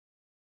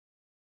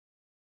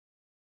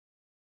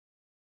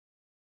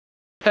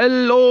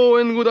Hello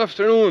and good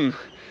afternoon.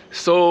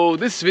 So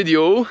this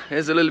video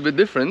is a little bit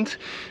different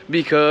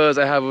because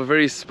I have a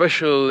very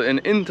special and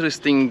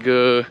interesting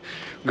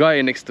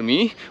guy next to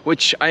me,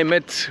 which I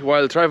met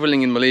while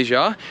traveling in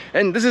Malaysia.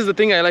 And this is the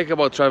thing I like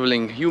about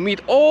traveling. You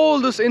meet all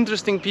those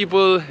interesting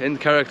people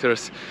and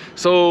characters.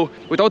 So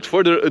without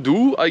further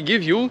ado, I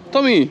give you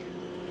Tommy.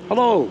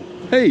 Hello.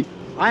 Hey.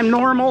 I'm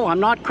normal, I'm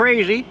not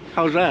crazy.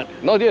 How's that?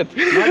 Not yet.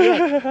 Not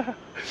yet.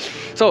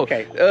 So,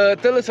 okay.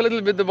 Tell us a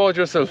little bit about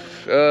yourself.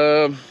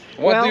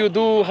 What do you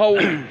do? How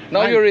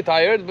now you're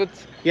retired, but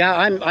yeah,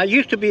 I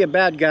used to be a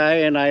bad guy,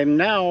 and I'm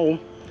now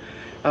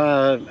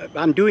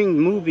I'm doing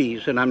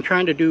movies, and I'm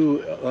trying to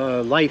do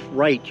life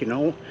right. You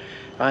know,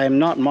 I'm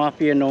not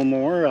mafia no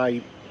more.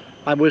 I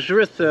was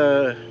with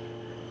the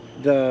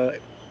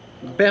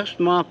best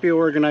mafia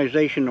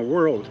organization in the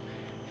world,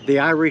 the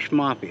Irish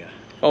Mafia.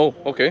 Oh,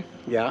 okay.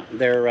 Yeah,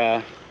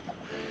 they're.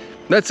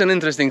 That's an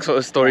interesting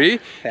story.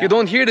 Yeah. You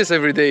don't hear this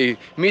every day.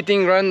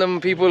 Meeting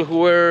random people who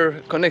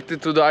were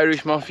connected to the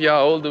Irish Mafia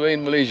all the way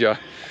in Malaysia.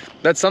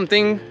 That's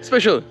something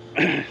special.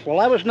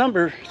 Well, I was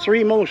number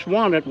 3 most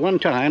wanted one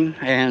time,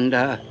 and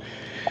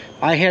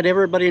I had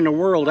everybody in the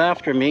world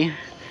after me.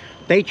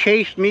 They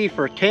chased me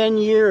for 10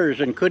 years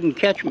and couldn't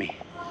catch me.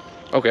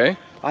 Okay.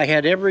 I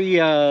had every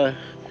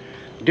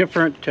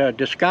different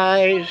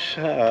disguise.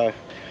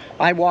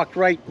 I walked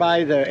right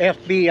by the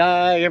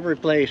FBI, every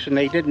place, and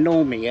they didn't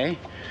know me, eh?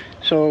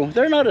 So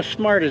they're not as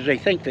smart as they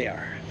think they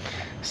are.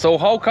 So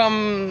how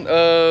come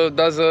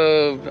does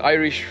a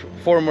Irish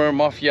former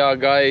mafia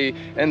guy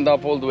end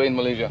up all the way in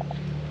Malaysia?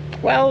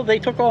 Well, they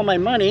took all my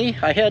money.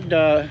 I had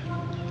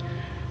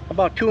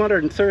about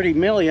 230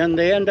 million.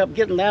 They end up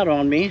getting that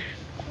on me.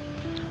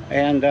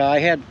 And I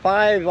had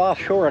 5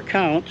 offshore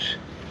accounts.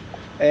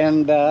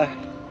 And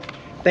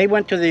they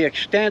went to the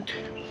extent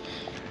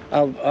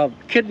of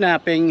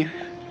kidnapping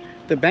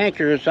the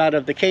bankers out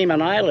of the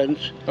Cayman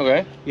Islands.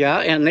 Okay. Yeah,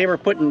 and they were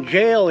put in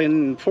jail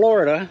in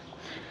Florida.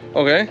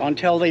 Okay.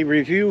 Until they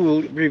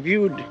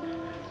reviewed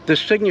the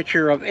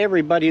signature of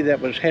everybody that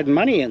had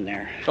money in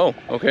there. Oh,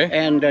 okay.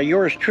 And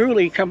yours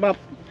truly come up.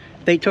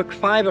 They took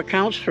 5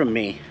 accounts from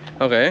me.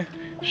 Okay.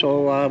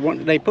 So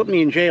they put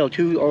me in jail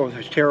too. Oh,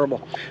 that's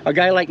terrible. A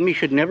guy like me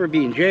should never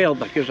be in jail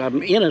because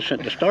I'm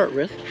innocent to start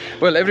with.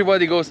 Well,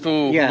 everybody goes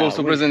to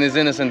prison is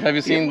innocent. Have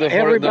you seen the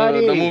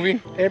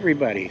movie?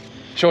 Everybody.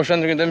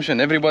 Shawshank Redemption.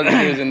 Everybody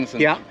is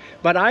innocent. Yeah,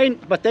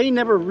 but they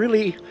never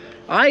really.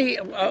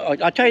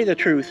 I'll tell you the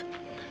truth.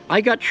 I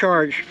got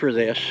charged for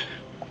this.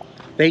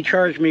 They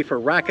charged me for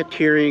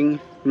racketeering,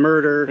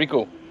 murder.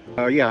 RICO.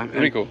 Yeah.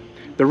 RICO.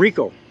 The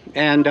RICO,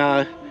 and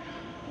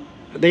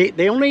they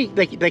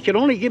could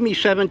only give me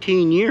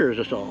 17 years.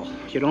 That's all,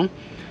 you know,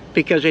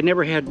 because they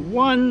never had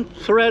one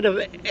thread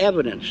of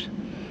evidence,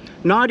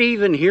 not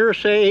even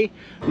hearsay.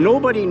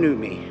 Nobody knew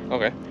me.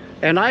 Okay.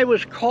 And I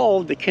was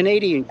called the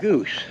Canadian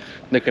Goose.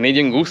 The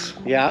Canadian Goose?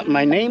 Yeah,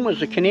 my name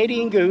was the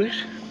Canadian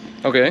Goose.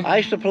 Okay.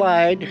 I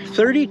supplied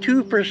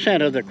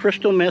 32% of the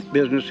crystal meth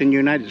business in the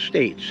United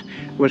States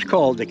was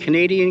called the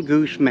Canadian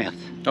Goose meth.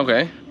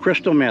 Okay.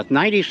 Crystal meth,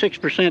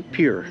 96%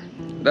 pure.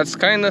 That's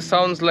kind of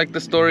sounds like the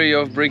story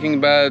of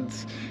Breaking Bad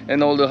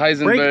and all the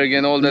Heisenberg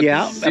and all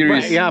that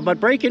series. Yeah, but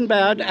Breaking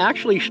Bad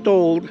actually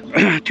stole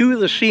 2 of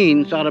the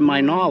scenes out of my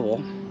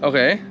novel.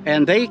 Okay.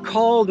 And they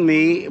called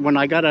me when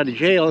I got out of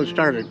jail and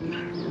started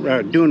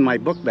doing my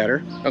book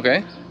better.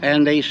 Okay.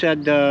 And they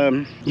said,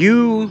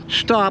 you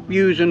stop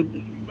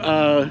using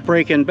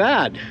Breaking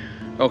Bad.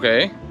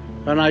 Okay.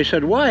 And I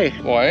said, why?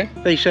 Why?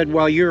 They said,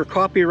 well, you're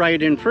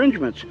copyright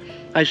infringements.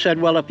 I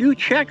said, well, if you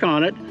check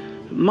on it,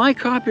 my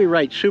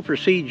copyright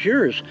supersedes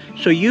yours.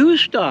 So you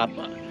stop.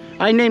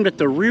 I named it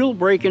The Real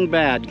Breaking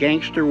Bad,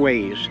 Gangster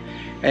Ways.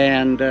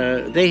 And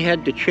they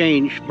had to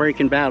change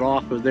Breaking Bad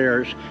off of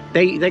theirs.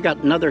 They got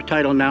another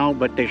title now,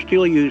 but they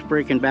still use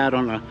Breaking Bad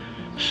on a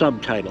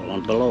subtitle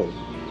on below.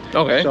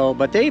 Okay. So,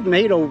 but they've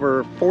made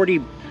over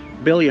 $40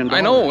 billion.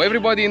 I know,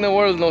 everybody in the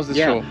world knows this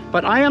show.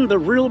 But I am the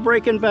real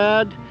Breaking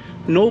Bad,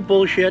 no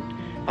bullshit.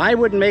 I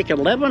would make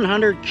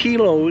 1,100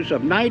 kilos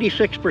of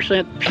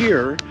 96%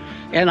 pure,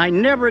 and I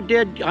never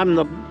did. I'm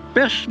the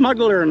best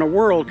smuggler in the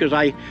world because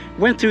I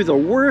went through the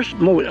worst,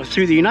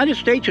 through the United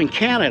States and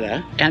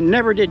Canada, and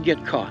never did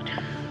get caught.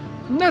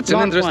 That's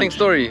an interesting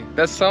story.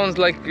 That sounds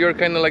like you're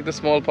kind of like the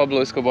small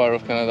Pablo Escobar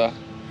of Canada.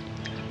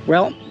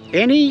 Well,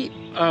 any,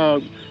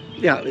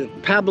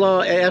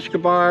 Pablo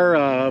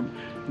Escobar,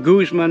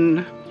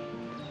 Guzman,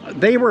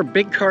 they were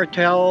big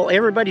cartel.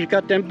 Everybody's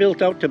got them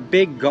built out to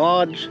big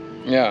gods.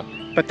 Yeah.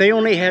 But they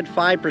only had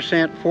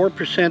 5%,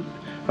 4%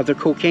 of the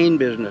cocaine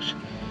business.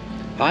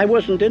 I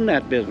wasn't in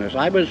that business.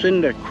 I was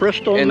in the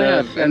crystal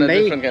meth. In a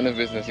different kind of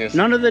business, yes.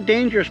 None of the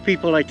dangerous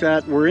people like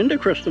that were into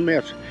crystal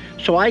meth.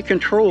 So I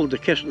controlled the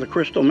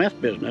crystal meth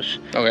business.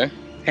 Okay.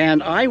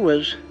 And I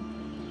would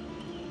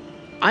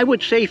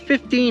say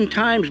 15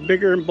 times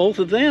bigger than both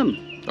of them.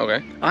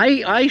 Okay.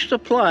 I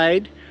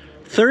supplied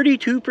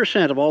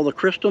 32% of all the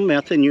crystal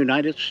meth in the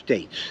United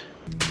States.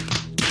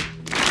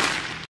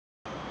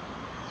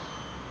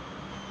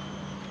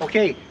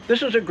 Okay,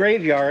 this is a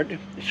graveyard.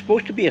 It's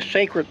supposed to be a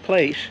sacred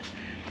place.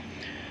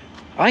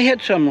 I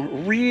had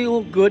some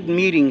real good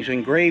meetings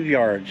in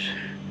graveyards.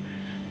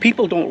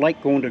 People don't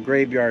like going to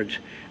graveyards.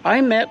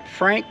 I met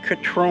Frank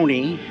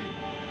Catroni,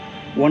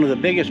 one of the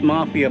biggest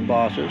mafia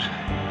bosses,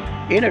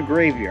 in a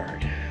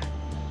graveyard.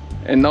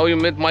 And now you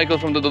met Michael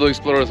from the Dodo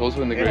Explorers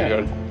also in the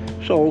graveyard.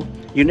 So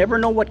you never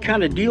know what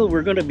kind of deal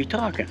we're going to be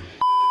talking.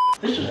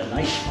 This is a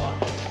nice spot.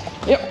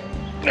 Yep.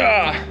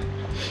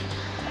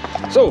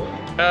 So,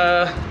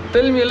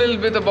 tell me a little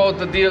bit about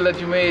the deal that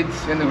you made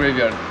in the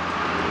graveyard.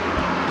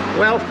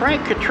 Well,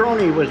 Frank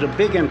Catroni was a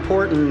big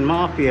important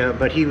mafia,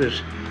 but he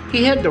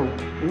had the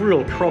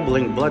real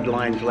troubling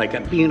bloodlines,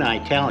 like being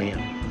Italian.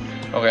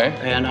 Okay.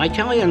 And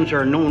Italians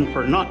are known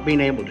for not being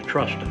able to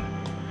trust them.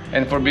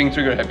 And for being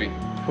trigger happy.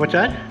 What's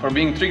that? For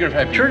being trigger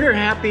happy. Trigger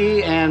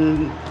happy,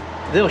 and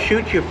they'll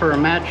shoot you for a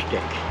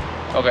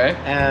matchstick. Okay.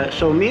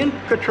 So me and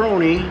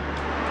Catroni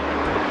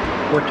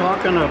were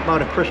talking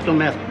about a crystal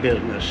meth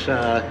business.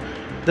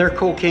 Their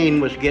cocaine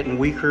was getting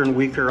weaker and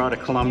weaker out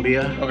of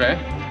Colombia. Okay.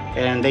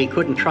 And they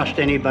couldn't trust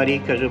anybody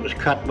because it was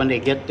cut when they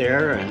get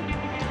there.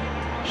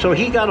 And so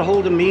he got a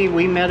hold of me.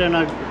 We met in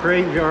a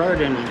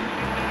graveyard and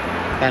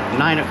at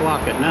 9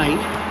 o'clock at night.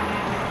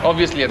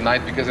 Obviously at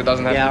night, because it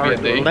doesn't have to be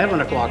at day.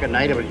 11 o'clock at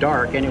night. It was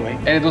dark anyway.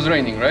 And it was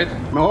raining, right?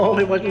 No,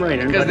 it wasn't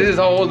raining. Because this is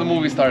how all the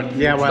movies start.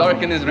 Yeah, it's well,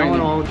 dark and it's raining.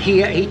 No,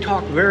 he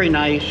talked very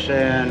nice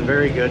and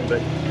very good,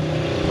 but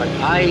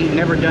I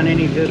never done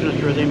any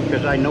business with him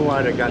because I know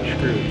I'd have got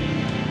screwed.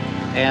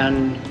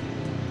 And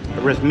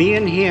with me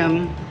and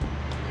him,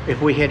 if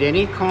we had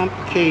any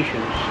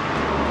complications,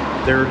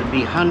 there would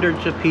be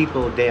hundreds of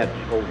people dead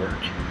over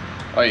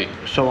it. Aye.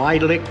 So I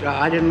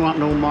didn't want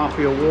no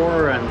mafia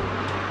war,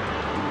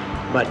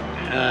 but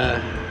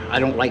I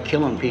don't like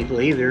killing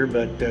people either,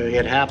 but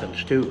it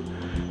happens too.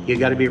 You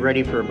got to be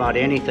ready for about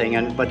anything.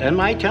 And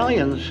my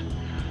Italians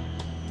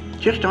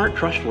just aren't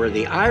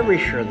trustworthy.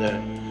 Irish are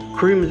the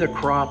cream of the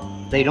crop.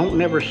 They don't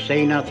never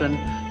say nothing.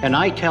 An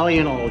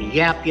Italian will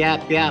yap,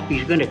 yap, yap.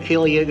 He's gonna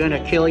kill you,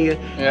 gonna kill you.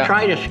 Yeah.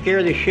 Try to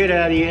scare the shit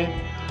out of you.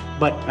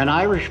 But an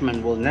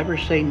Irishman will never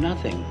say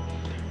nothing.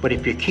 But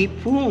if you keep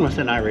fooling with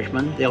an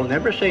Irishman, they'll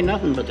never say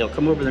nothing, but they'll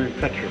come over there and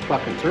cut your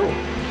fucking throat.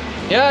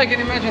 Yeah, I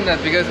can imagine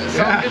that, because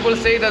some people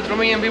say that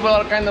Romanian people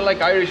are kind of like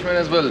Irishmen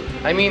as well.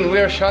 I mean,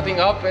 we're shutting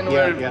up and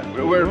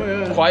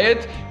we're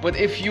quiet, but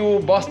if you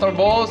bust our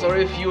balls or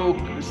if you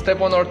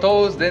step on our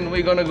toes, then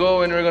we're gonna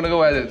go and we're gonna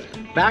go at it.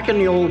 Back in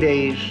the old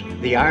days,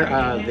 the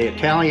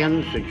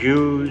Italians, the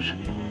Jews,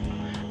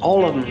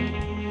 all of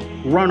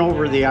them run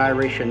over the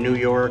Irish in New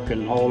York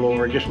and all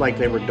over, just like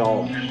they were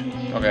dogs.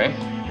 Okay.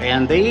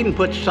 And they even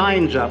put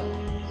signs up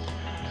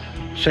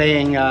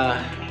saying,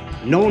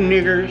 no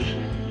niggers,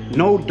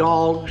 no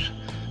dogs,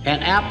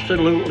 and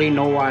absolutely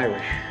no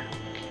Irish.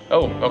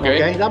 Oh,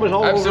 okay. That was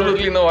all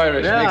absolutely over. No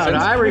Irish. Yeah, makes sense.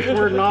 The Irish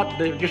were not,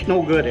 they're just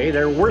no good, eh?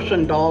 They're worse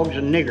than dogs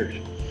and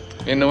niggers.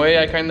 In a way,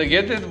 I kind of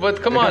get it,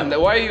 but come on,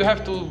 why you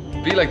have to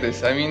be like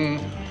this? I mean...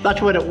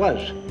 That's what it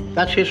was.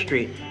 That's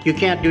history. You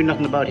can't do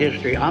nothing about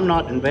history. I'm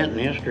not inventing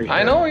history.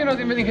 I know you're not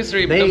inventing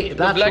history. The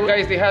black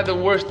guys, they had the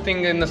worst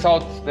thing in the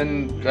South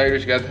than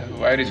Irish guys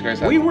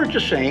had. We were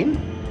the same.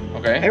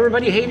 Okay.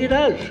 Everybody hated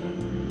us.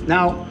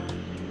 Now,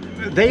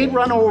 they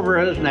run over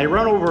us and they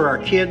run over our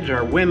kids,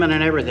 our women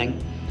and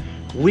everything.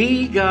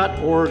 We got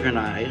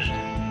organized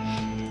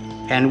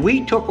and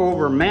we took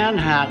over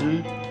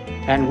Manhattan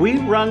and we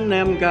run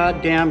them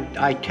goddamn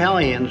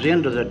Italians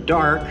into the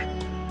dark,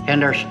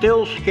 and they're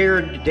still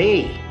scared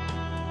today.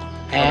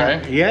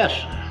 And, okay. Yes.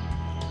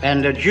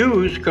 And the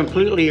Jews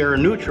completely are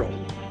neutral.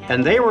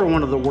 And they were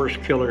one of the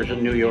worst killers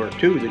in New York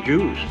too, the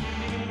Jews.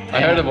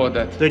 I heard about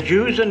that. The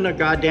Jews and the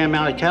goddamn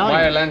Italians.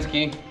 Meyer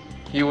Lansky,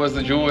 he was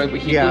the Jew.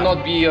 He could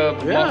not be a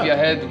mafia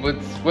head, but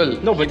well.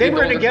 No, but they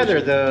were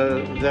together.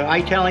 The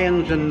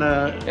Italians and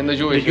the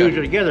Jews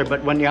were together.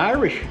 But when the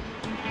Irish,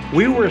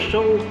 we were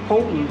so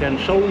potent and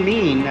so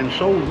mean and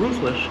so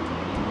ruthless,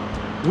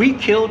 we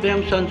killed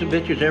them sons of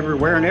bitches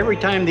everywhere, and every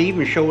time they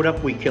even showed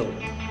up, we killed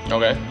them.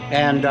 Okay.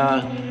 And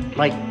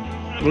like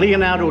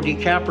Leonardo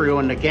DiCaprio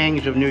and the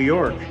gangs of New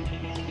York,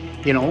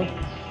 you know,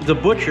 the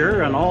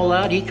butcher and all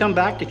that, he come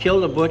back to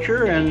kill the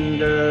butcher,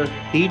 and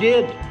he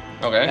did.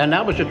 Okay. And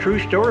that was a true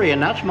story,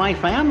 and that's my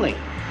family.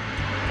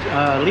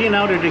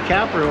 Leonardo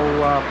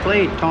DiCaprio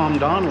played Tom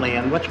Donily,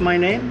 and what's my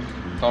name?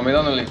 Tommy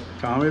Donily.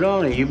 Tommy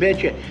Donily, you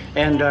betcha.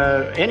 And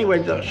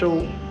anyway,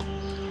 so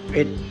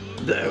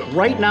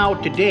right now,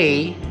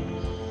 today,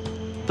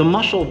 the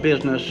muscle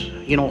business,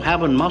 you know,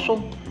 having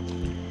muscle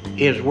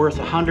is worth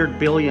 $100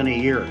 billion a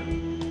year.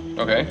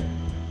 Okay.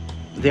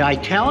 The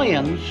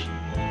Italians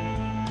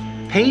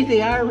pay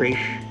the Irish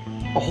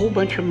a whole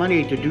bunch of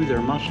money to do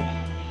their muscle.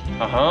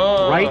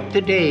 Right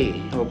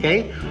today,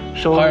 okay?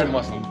 So hired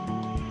muscle.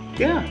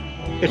 Yeah,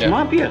 it's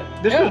mafia.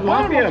 This is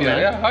mafia, man.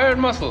 Yeah, hired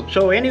muscle.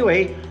 So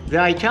anyway,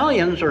 the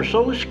Italians are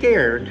so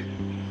scared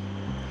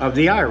of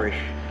the Irish.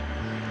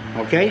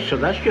 Okay, so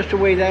that's just the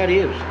way that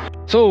is.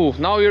 So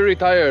now you're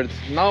retired.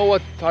 Now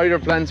what are your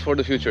plans for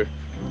the future?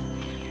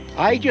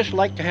 I just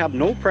like to have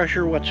no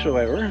pressure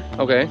whatsoever.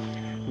 Okay.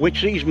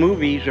 Which these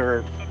movies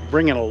are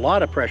bringing a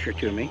lot of pressure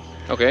to me.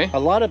 Okay. A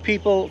lot of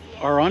people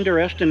are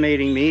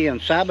underestimating me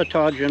and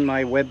sabotaging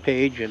my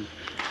webpage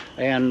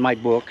and my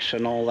books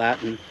and all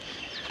that. And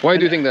Why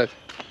do you think that?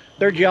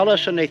 they're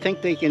jealous and they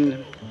think they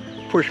can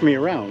push me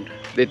around.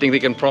 They think they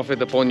can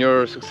profit upon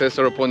your success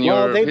or upon your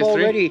Well,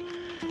 history?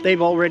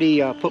 they've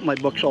already put my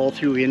books all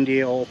through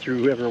India, all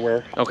through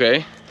everywhere,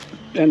 Okay.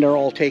 and they're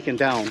all taken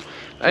down.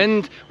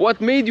 And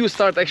what made you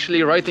start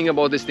actually writing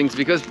about these things?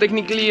 Because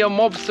technically a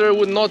mobster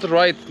would not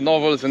write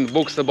novels and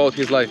books about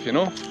his life, you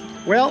know?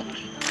 Well,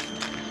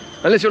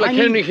 Unless you're like I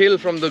mean- Henry Hill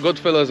from the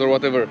Goodfellas or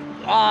whatever.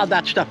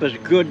 that stuff is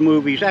good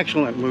movies,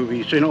 excellent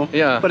movies, you know.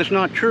 Yeah. But it's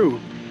not true.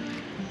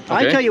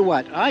 I Okay. tell you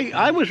what,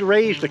 I was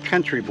raised a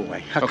country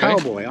boy, a Okay.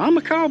 cowboy. I'm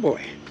a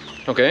cowboy.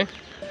 Okay.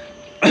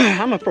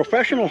 I'm a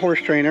professional horse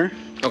trainer,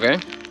 Okay.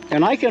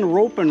 and I can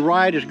rope and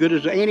ride as good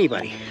as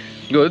anybody.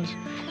 Good.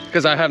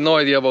 Because I have no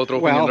idea about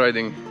roping and Well-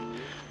 riding.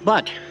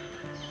 But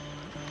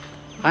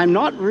I'm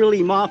not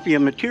really mafia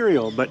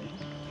material, but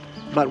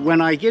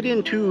when I get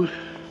into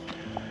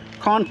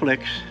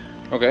conflicts,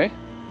 Okay.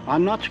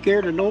 I'm not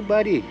scared of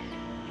nobody.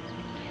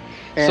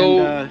 And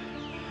So-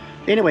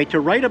 anyway, to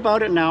write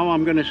about it now,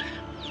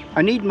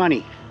 I need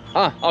money.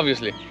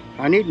 Obviously.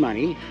 I need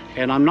money,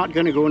 and I'm not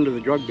gonna go into the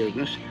drug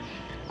business.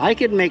 I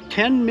could make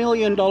 $10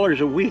 million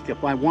a week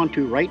if I want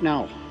to right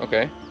now.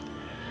 Okay.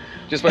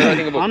 Just by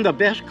writing a book. I'm the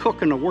best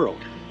cook in the world.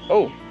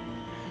 Oh.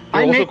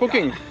 You're also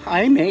cooking.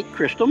 I make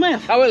crystal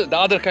meth. Ah, well, the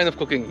other kind of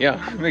cooking. Yeah,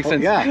 makes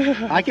sense.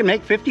 Yeah, I can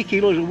make 50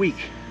 kilos a week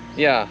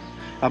Yeah.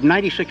 of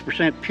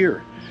 96%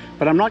 pure.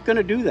 But I'm not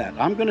gonna do that.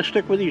 I'm gonna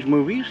stick with these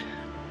movies.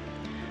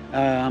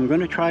 I'm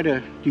gonna try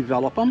to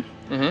develop them.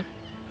 Mm-hmm.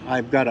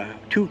 I've got a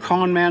 2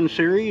 con man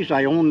series.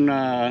 I own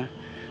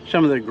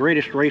some of the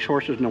greatest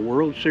racehorses in the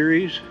world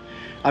series.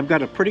 I've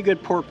got a pretty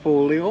good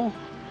portfolio.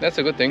 That's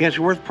a good thing. It's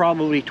worth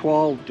probably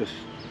 $12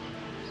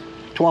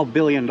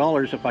 billion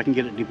if I can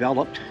get it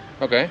developed.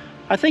 Okay.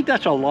 I think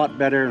that's a lot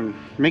better and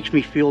makes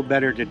me feel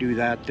better to do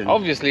that. Than,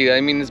 Obviously,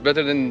 I mean, it's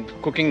better than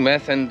cooking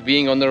meth and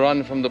being on the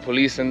run from the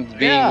police and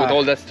being Yeah. with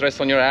all that stress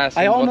on your ass.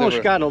 I and almost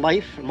whatever. got a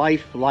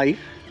life.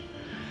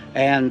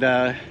 And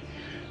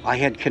I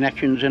had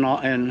connections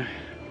in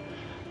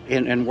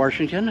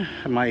Washington.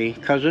 My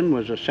cousin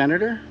was a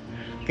senator,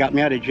 got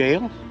me out of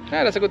jail.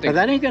 Yeah, that's a good But thing.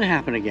 that ain't gonna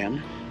happen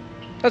again.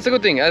 That's a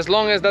good thing. As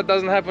long as that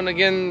doesn't happen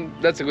again,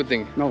 that's a good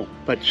thing. No,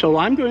 but so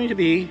I'm going to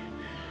be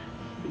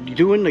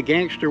doing the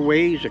gangster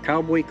ways, the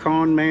cowboy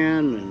con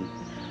man,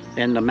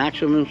 and the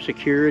maximum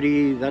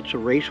security. That's a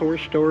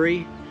racehorse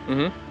story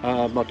Mm-hmm.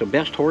 about the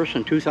best horse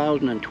in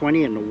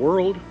 2020 in the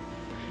world.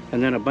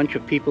 And then a bunch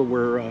of people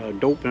were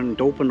doping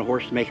the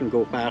horse to make him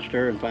go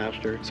faster and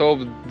faster.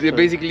 So they're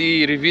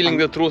basically revealing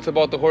the truth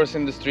about the horse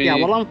industry. Yeah,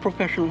 well, I'm a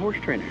professional horse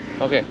trainer.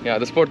 Okay, yeah,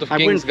 the sport of I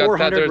win kings got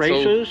 400 tattered.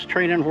 races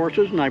training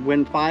horses, and I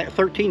win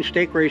 13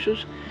 stake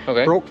races.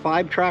 Okay. Broke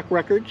 5 track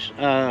records.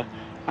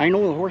 I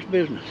know the horse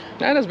business.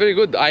 Yeah, that's very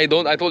good. I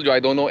told you I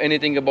don't know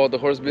anything about the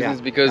horse business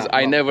Yeah, because yeah,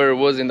 I well- never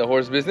was in the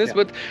horse business,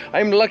 Yeah. but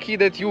I'm lucky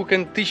that you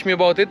can teach me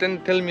about it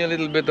and tell me a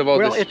little bit about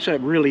Well, this. it's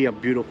really a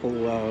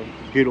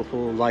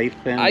beautiful life.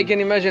 And I can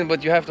imagine,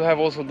 but you have to have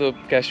also the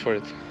cash for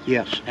it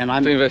yes, and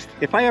to invest.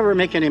 if I ever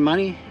make any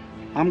money,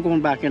 I'm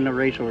going back in the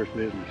racehorse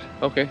business.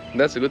 Okay,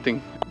 that's a good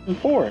thing. I'm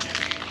for it.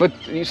 But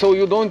so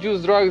you don't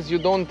use drugs, you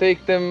don't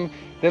take them,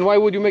 then why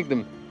would you make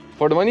them?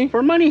 For the money?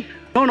 For money.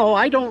 No,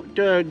 I don't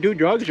do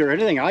drugs or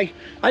anything.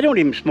 I don't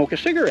even smoke a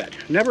cigarette.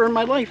 Never in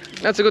my life.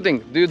 That's a good thing.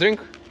 Do you drink?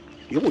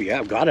 Oh yeah,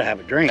 I've got to have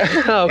a drink.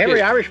 Okay.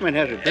 Every Irishman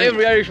has a drink.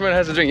 Every Irishman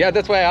has a drink. Yeah,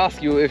 that's why I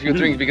ask you if you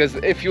drink, because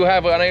if you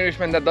have an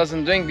Irishman that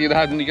doesn't drink, you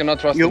cannot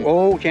trust him.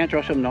 Can't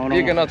trust him. No.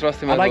 You cannot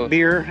trust him I at like all.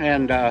 beer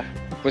and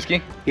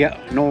Whiskey? yeah,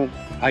 no.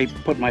 I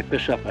put my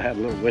fists up. I have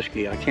a little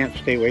whiskey. I can't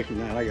stay away from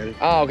that. I got it.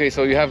 Ah, okay,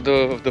 so you have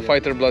the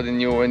fighter blood in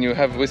you. When you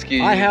have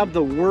whiskey, I have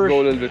the worst.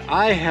 go a little bit.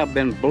 I have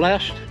been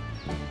blessed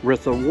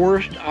with the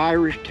worst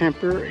Irish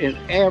temper in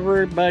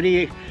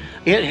everybody.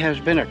 It has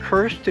been a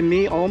curse to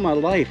me all my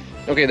life.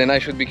 Okay, then I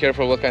should be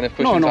careful what kind of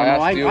questions No, I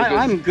ask you. 'cause-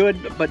 I'm good,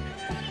 but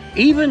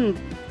even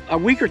a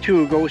week or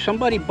two ago,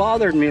 somebody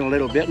bothered me a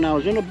little bit, and I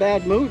was in a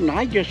bad mood, and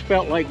I just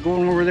felt like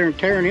going over there and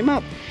tearing him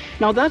up.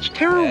 Now that's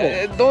terrible.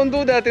 Don't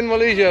do that in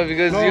Malaysia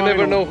because No, you I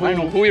never know, know I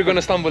know. who you're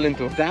gonna stumble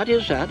into. That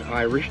is that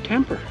Irish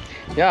temper.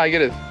 Yeah, I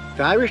get it.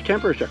 The Irish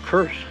temper is a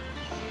curse.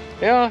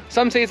 Yeah,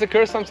 some say it's a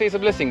curse, some say it's a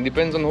blessing.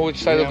 Depends on which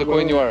side of the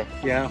coin you are.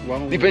 Yeah,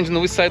 well, Depends on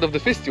which side of the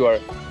fist you are.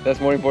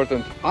 That's more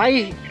important.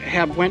 I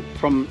have went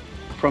from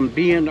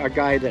being a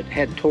guy that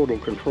had total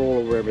control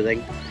over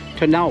everything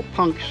to now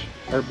punks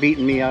are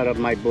beating me out of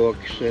my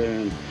books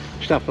and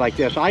stuff like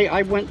this.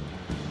 I went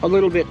a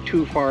little bit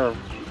too far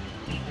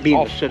being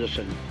Off. a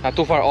citizen. Not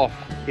too far off.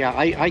 Yeah,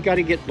 I got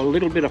to get a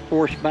little bit of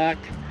force back,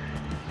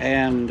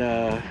 and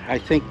I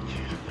think,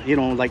 you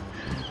know, like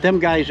them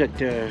guys that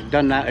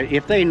done that,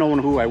 if they known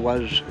who I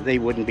was, they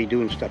wouldn't be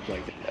doing stuff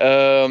like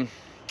that.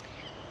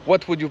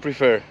 What would you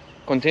prefer?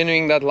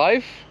 Continuing that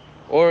life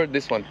or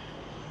this one?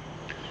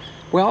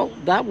 Well,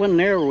 that one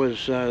there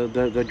was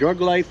the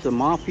drug life, the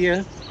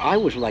mafia. I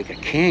was like a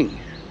king.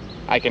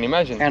 I can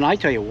imagine. And I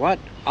tell you what,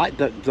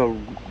 the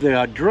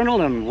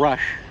adrenaline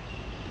rush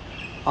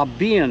of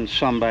being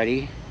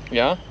somebody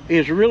Yeah.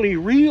 is really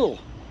real.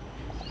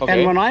 Okay.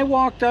 And when I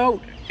walked out,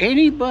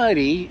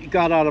 anybody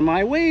got out of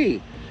my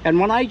way. And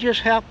when I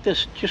just have to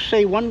just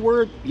say one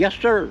word, yes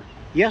sir,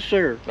 yes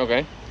sir,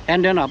 Okay.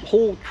 and then a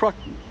whole truck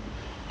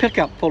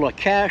pickup full of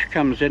cash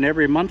comes in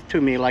every month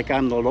to me like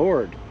I'm the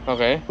Lord,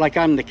 Okay. like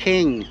I'm the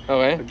king,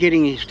 Okay.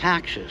 getting his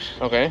taxes.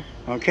 Okay.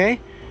 Okay,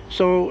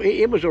 so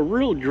it was a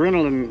real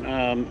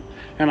adrenaline,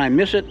 and I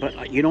miss it,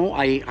 but you know,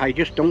 I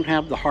just don't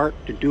have the heart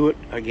to do it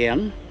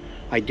again.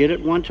 I did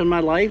it once in my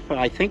life.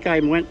 I think I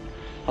went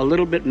a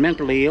little bit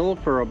mentally ill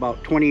for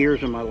about 20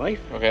 years of my life.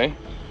 Okay.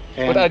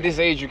 And But at this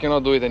age, you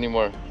cannot do it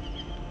anymore.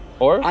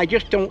 Or? I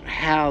just don't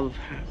have,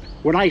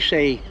 when I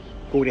say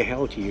go to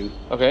hell to you,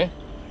 Okay.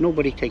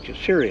 nobody takes it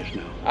serious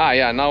now. Ah,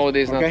 yeah.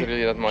 Nowadays, not Okay.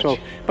 really that much. So,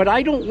 but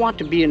I don't want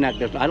to be in that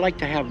business. I like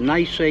to have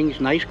nice things,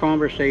 nice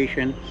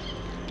conversation,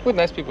 With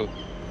nice people.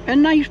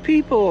 and nice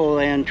people,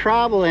 and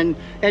travel, and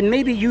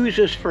maybe use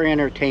this for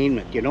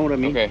entertainment. You know what I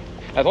mean? Okay.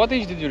 At what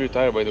age did you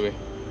retire, by the way?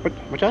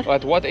 What's that?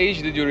 At what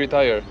age did you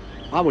retire?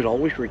 I was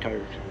always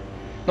retired.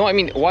 No, I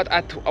mean, at what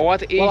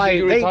age Well, did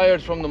you they-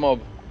 retired from the mob?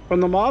 From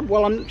the mob?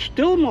 Well, I'm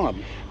still mob.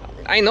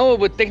 I know,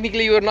 but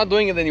technically you're not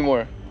doing it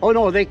anymore. Oh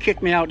no, they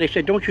kicked me out. They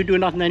said, don't you do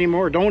nothing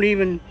anymore. Don't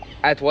even,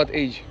 At what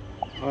age?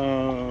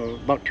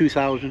 about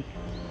 2000.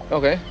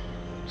 Okay.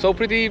 So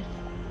pretty,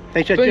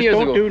 They said, 20 just years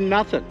don't ago. do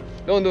nothing.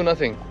 don't do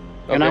nothing.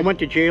 And I Okay. went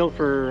to jail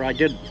for, I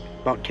did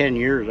about 10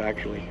 years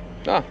actually.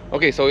 Ah,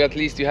 okay, so at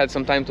least you had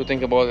some time to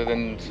think about it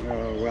and...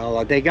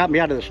 Well, they got me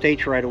out of the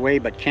States right away,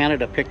 but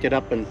Canada picked it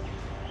up, and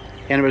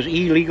it was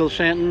illegal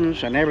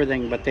sentence and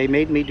everything, but they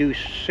made me do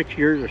 6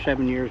 years or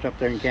 7 years up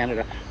there in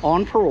Canada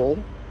on parole.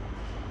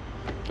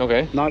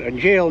 Okay. Not in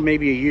jail,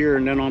 maybe a year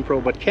and then on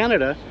parole. But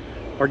Canada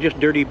are just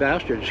dirty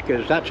bastards,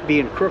 because that's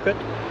being crooked.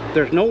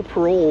 There's no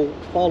parole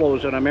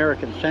follows an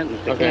American sentence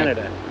to Okay.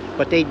 Canada,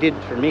 but they did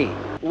for me.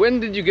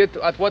 When did you get,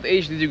 at what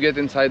age did you get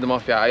inside the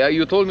Mafia?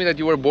 You told me that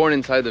you were born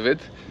inside of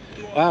it.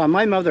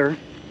 My mother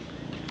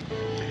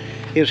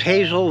is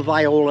Hazel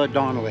Viola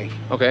Donily,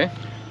 Okay.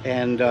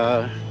 and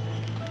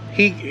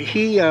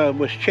he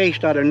was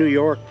chased out of New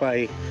York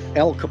by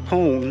Al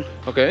Capone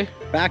Okay.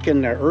 back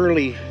in the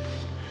early,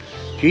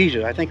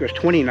 Jesus, I think it was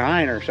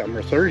 29 or something,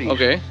 or 30.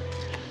 Okay.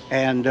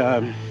 And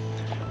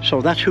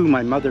so that's who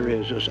my mother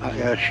is.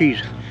 She's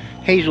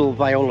Hazel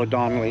Viola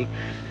Donily.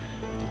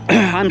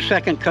 I'm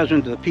second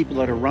cousin to the people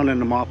that are running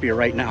the Mafia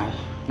right now.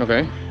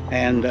 Okay.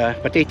 And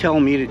but they tell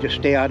me to just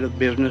stay out of the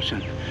business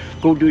and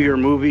go do your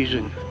movies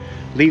and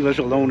leave us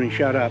alone and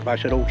shut up. I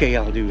said, okay,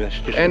 I'll do this.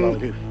 Just what I'll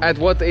do. And at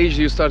what age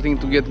are you starting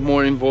to get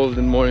more involved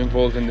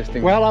in this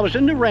thing? Well, I was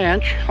in the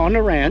ranch, on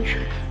the ranch,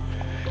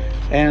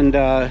 and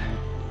there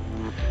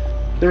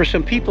were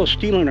some people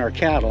stealing our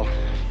cattle.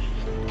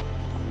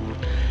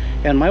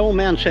 And my old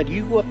man said,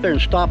 you go up there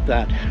and stop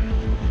that.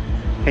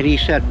 And he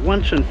said,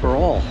 once and for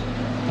all.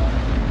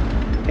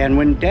 And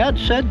when Dad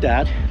said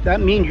that, that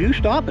means you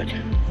stop it.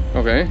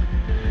 Okay.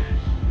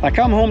 I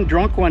come home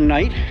drunk one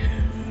night.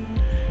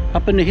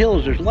 Up in the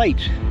hills, there's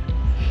lights.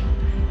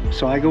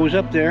 So I goes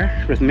up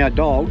there with my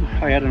dog.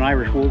 I had an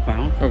Irish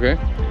Wolfhound. Okay.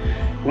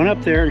 Went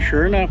up there, and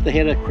sure enough, they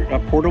had a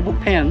portable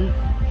pen.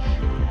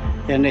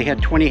 And they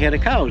had 20 head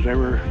of cows.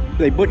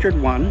 They butchered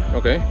one.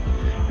 Okay.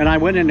 And I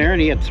went in there,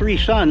 and he had 3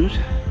 sons.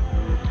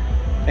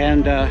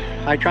 And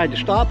I tried to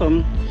stop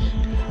him.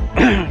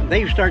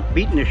 They start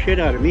beating the shit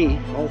out of me,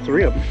 all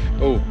 3 of them.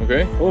 Oh,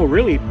 okay. Oh,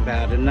 really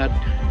bad. And that,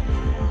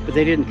 but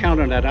they didn't count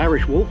on that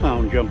Irish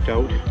Wolfhound jumped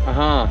out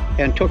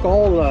and took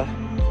all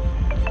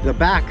the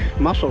back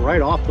muscle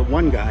right off the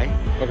one guy.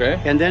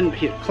 Okay. And then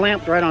he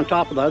clamped right on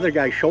top of the other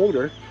guy's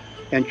shoulder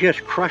and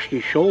just crushed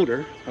his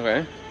shoulder.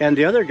 Okay. And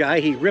the other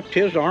guy, he ripped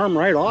his arm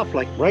right off,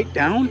 like right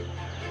down.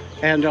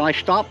 And I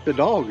stopped the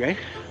dog, eh?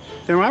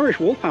 The Irish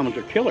Wolfhounds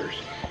are killers.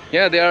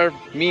 Yeah, they are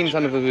mean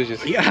son of a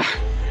bitches. Yeah.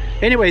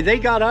 Anyway, they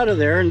got out of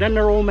there, and then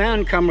their old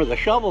man come with a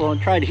shovel and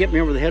tried to hit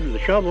me over the head with the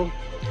shovel.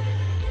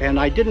 And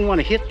I didn't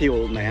want to hit the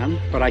old man,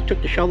 but I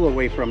took the shovel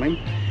away from him,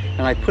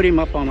 and I put him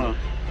up on a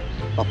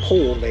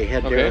pole they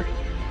had there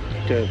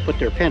to put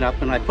their pen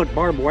up, and I put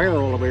barbed wire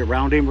all the way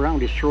around him,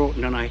 around his throat,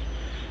 and then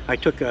I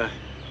took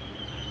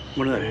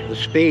one of the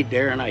spade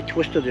there, and I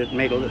twisted it and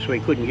made it so he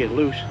couldn't get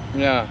loose.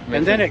 Yeah.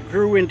 And then it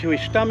grew into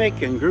his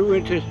stomach and grew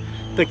into...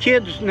 The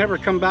kids never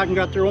come back and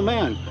got their old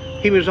man.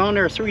 He was on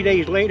there 3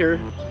 days later,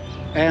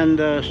 and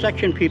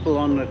section people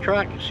on the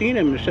track seen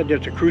him and said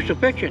there's a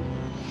crucifixion.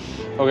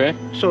 Okay.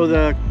 So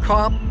the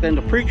cop and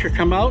the preacher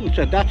come out and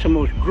said that's the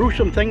most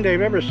gruesome thing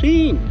they've ever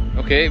seen.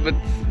 Okay, but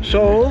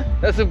so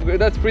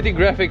that's pretty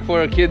graphic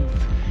for a kid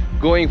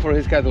going for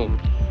his cattle.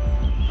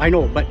 I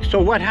know, but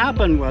so what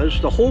happened was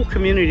the whole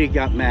community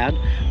got mad.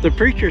 The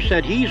preacher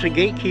said he's a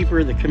gatekeeper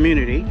of the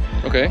community.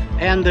 Okay.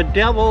 And the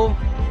devil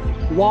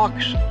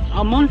walks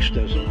amongst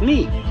us,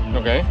 me.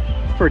 Okay.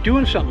 For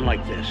doing something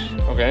like this.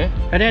 Okay.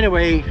 And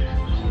anyway,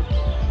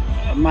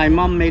 my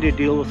mom made a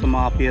deal with the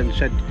Mafia and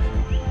said,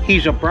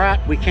 he's a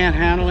brat, we can't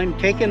handle him,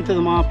 take him to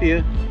the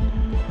Mafia,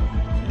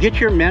 get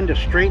your men to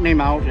straighten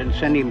him out and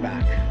send him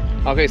back.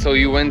 Okay, so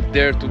you went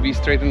there to be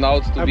straightened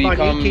out, to About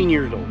become 18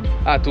 years old.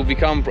 to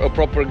become a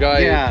proper guy.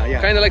 Yeah,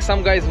 yeah. Kind of like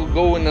some guys who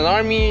go in an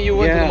army. You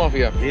went to the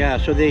mafia. Yeah,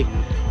 so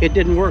it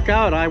didn't work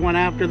out. I went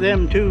after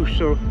them too,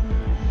 so.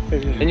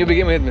 And you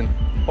became a hitman,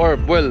 or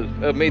well,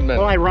 a made man.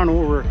 Well, I run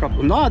over a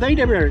couple. No, they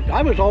never.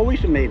 I was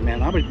always a made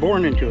man. I was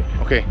born into it.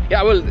 Okay.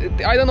 Yeah. Well,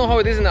 I don't know how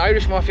it is in the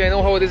Irish Mafia. I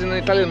know how it is in the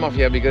Italian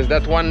Mafia, because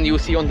that one you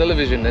see on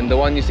television and the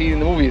one you see in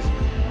the movies.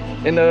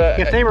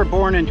 If they were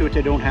born into it,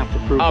 they don't have to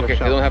prove okay, themselves.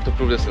 they don't have to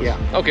prove themselves. Yeah.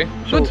 Okay.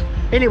 So, good.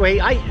 anyway,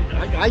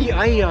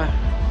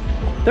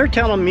 they're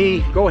telling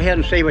me go ahead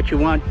and say what you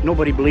want.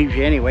 Nobody believes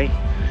you anyway.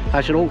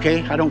 I said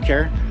okay, I don't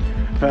care.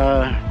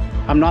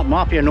 I'm not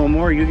mafia no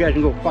more. You guys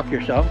can go fuck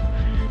yourself.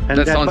 And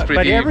that sounds pretty.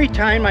 But every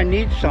time I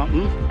need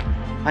something,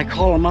 I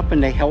call them up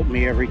and they help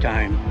me every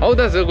time. Oh,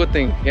 that's a good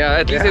thing. Yeah,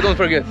 at least they don't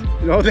forget.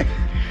 No,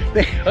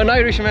 An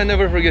Irishman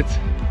never forgets.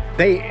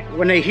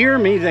 When they hear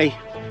me,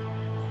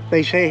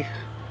 they say,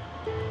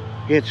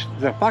 it's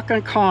the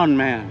fucking con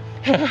man.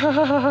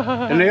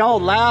 And they all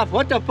laugh.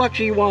 What the fuck's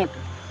he want?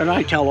 And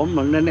I tell them,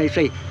 and then they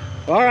say,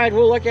 all right,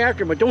 we'll look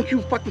after him, but don't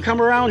you fucking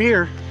come around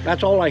here.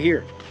 That's all I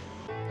hear.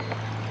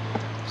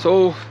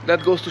 So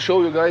that goes to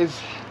show you guys,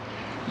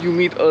 you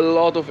meet a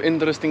lot of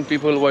interesting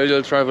people while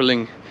you're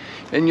traveling,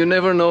 and you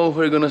never know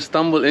who you're gonna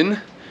stumble in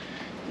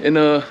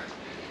a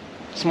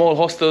small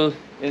hostel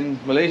in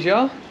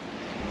Malaysia.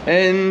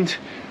 And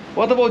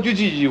what about you,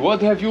 Gigi?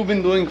 What have you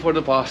been doing for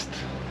the past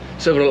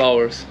several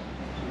hours?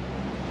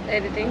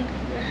 Editing.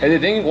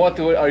 Editing? What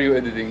are you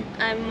editing?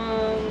 I'm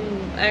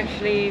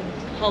actually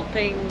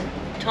helping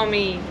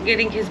Tommy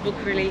getting his book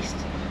released.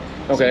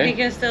 Okay. So he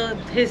can tell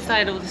his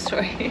side of the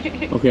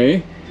story.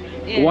 Okay.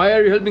 Yeah. Why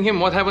are you helping him?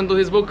 What happened to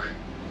his book?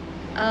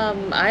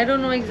 I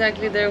don't know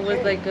exactly. There was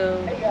like a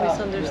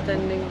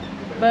misunderstanding,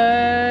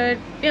 but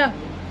yeah.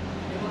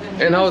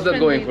 And how's that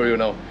going for you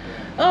now?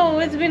 Oh,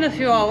 it's been a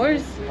few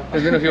hours.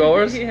 It's been a few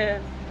hours? Yeah.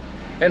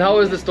 And how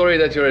is the story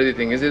that you're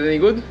editing? Is it any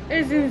good?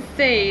 It's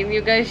insane.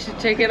 You guys should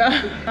check it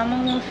out. I'm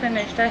almost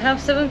finished. I have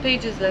 7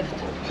 pages left.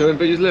 7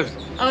 pages left?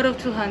 Out of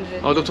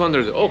 200. Out of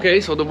 200. Okay,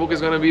 so the book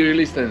is gonna be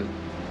released then.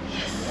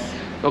 Yes.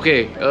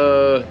 Okay,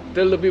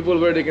 tell the people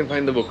where they can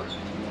find the book.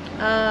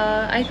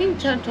 I think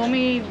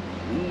Tommy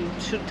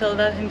should tell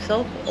that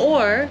himself,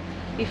 or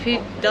if he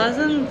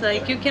doesn't,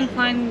 like, you can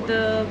find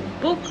the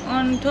book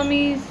on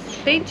Tommy's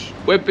page.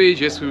 Webpage,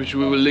 yes, which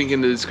we will link in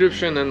the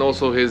description, and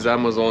also his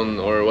Amazon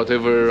or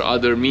whatever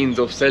other means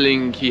of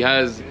selling he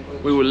has.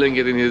 We will link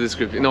it in his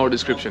description, in our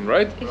description,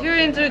 right? If you're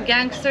into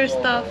gangster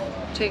stuff,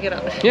 check it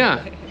out.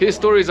 Yeah, his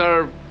stories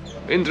are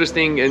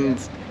interesting and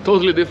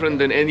totally different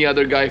than any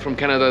other guy from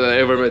Canada that I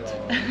ever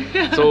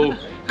met. So,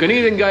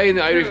 Canadian guy in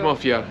the Irish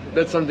Mafia,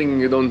 that's something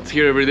you don't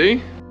hear every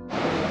day.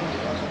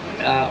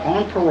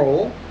 On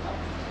parole,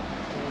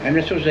 and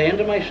this was the end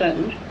of my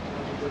sentence.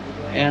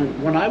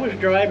 And when I was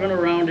driving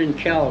around in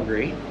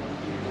Calgary,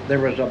 there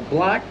was a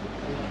black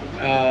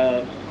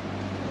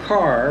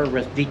car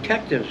with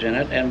detectives in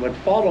it, and would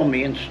follow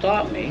me and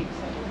stop me,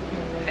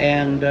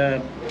 and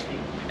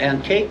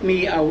take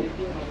me out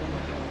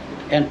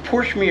and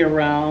push me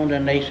around.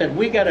 And they said,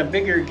 "We got a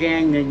bigger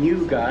gang than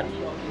you got,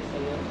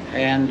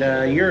 and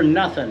you're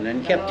nothing,"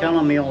 and kept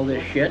telling me all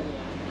this shit.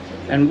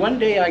 And one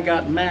day I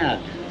got mad.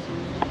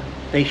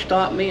 They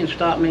stopped me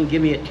and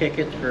give me a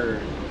ticket for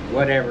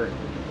whatever.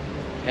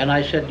 And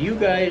I said, you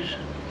guys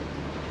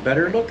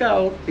better look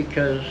out,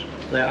 because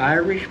the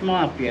Irish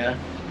Mafia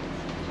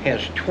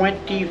has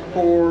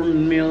 24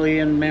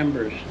 million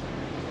members,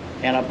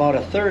 and about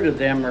a third of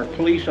them are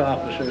police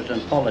officers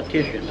and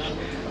politicians.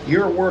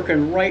 You're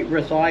working right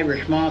with the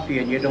Irish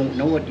Mafia and you don't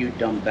know it, you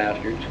dumb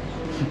bastards.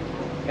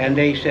 And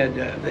they said,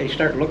 they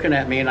start looking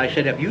at me, and I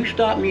said, if you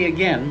stop me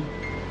again,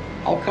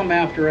 I'll come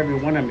after every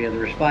one of you.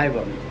 There's 5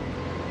 of them.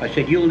 I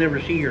said, you'll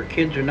never see your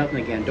kids or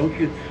nothing again. Don't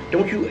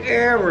you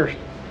ever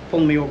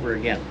pull me over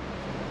again.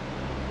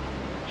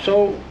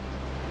 So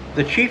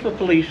the chief of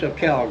police of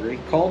Calgary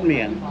called me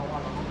in,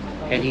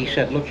 and he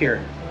said, look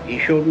here. He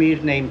showed me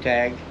his name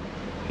tag.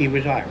 He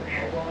was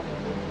Irish.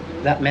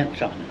 That meant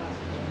something.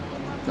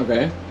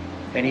 Okay.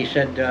 And he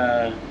said,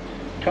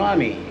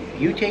 Tommy,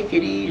 you take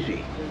it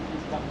easy.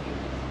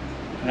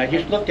 And I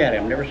just looked at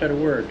him, never said a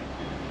word.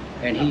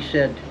 And he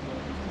said,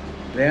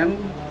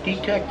 them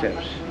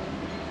detectives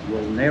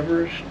will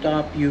never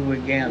stop you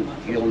again.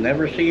 You'll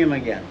never see him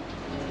again.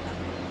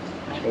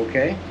 I said,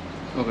 okay.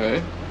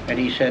 Okay. And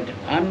he said,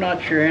 I'm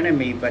not your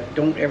enemy, but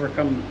don't ever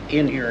come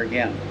in here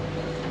again.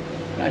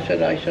 And I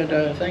said,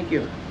 thank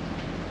you.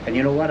 And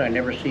you know what? I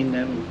never seen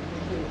them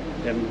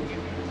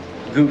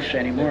goose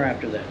anymore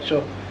after that.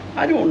 So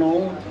I don't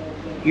know.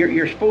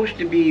 You're supposed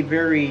to be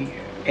very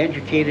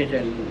educated,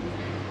 and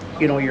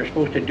you know, you're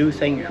supposed to do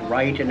things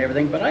right and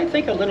everything. But I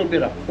think a little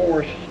bit of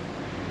force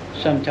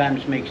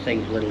sometimes makes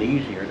things a little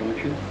easier, don't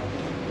you?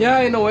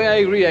 Yeah, in a way I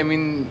agree. I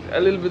mean, a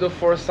little bit of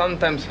force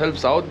sometimes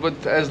helps out,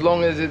 but as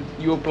long as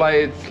you apply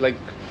it, like,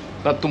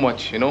 not too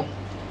much, you know?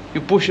 You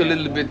push a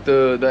little bit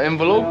the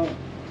envelope,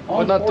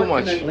 but not too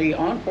much.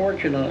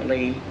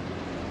 Unfortunately,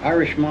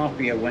 Irish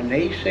Mafia, when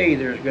they say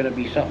there's going to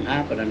be something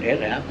happening, it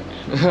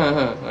happens.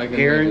 I can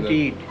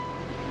Guaranteed.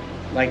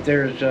 Like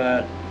there's,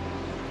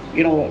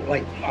 you know,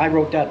 like I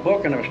wrote that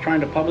book and I was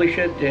trying to publish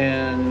it,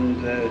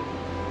 and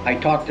I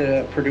talked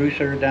to a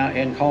producer down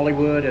in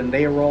Hollywood, and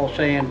they were all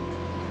saying,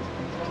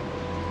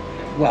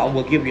 well,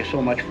 we'll give you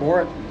so much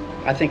for it.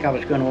 I think I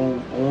was going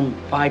to own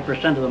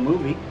 5% of the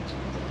movie.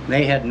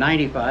 They had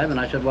 95, and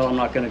I said, well, I'm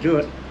not going to do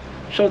it.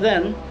 So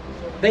then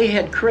they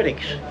had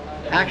critics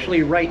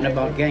actually writing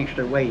about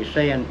Gangster Ways,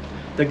 saying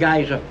the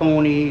guy's a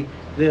phony,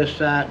 this,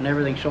 that, and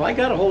everything. So I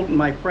got a hold of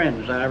my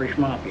friends, the Irish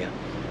Mafia,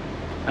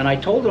 and I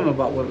told them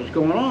about what was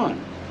going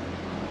on.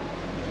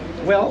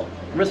 Well,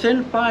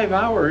 within 5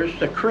 hours,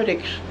 the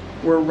critics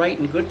were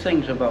writing good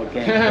things about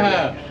Gangster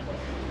Ways.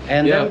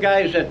 And Yeah. them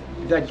guys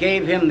that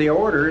gave him the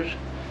orders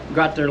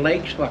got their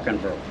legs fucking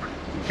broke,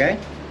 okay?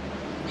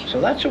 So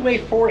that's the way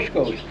force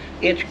goes.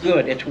 It's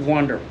good, it's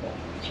wonderful.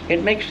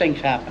 It makes things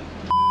happen.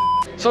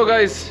 So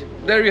guys,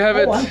 there you have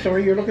it. Oh, I'm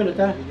sorry, you're looking at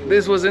that.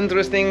 This was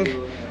interesting.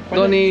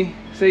 Donny,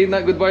 say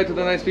not goodbye to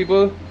the nice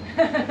people.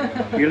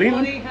 You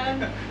leaving?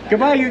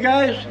 Goodbye, you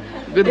guys.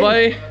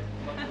 Goodbye.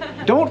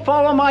 Don't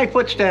follow my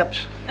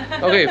footsteps.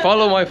 Okay,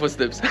 follow my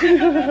footsteps.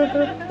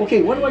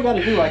 Okay, what do I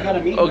gotta do? I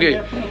gotta meet Okay.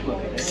 with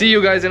them? See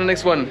you guys in the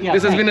next one. Yeah,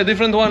 This has thanks. been a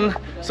different one,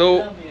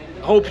 so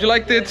hope you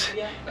liked it.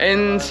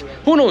 And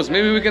who knows,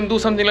 maybe we can do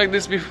something like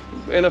this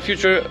in the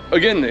future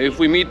again. If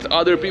we meet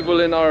other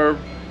people in our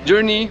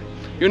journey,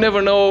 you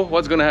never know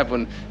what's gonna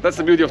happen. That's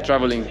the beauty of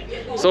traveling.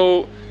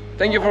 So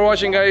thank you for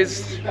watching,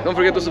 guys. Don't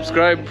forget to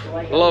subscribe,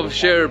 love,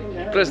 share,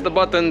 press the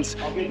buttons.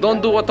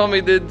 Don't do what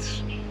Tommy did.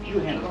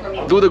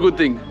 Do the good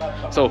thing.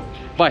 So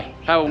bye,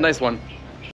 have a nice one.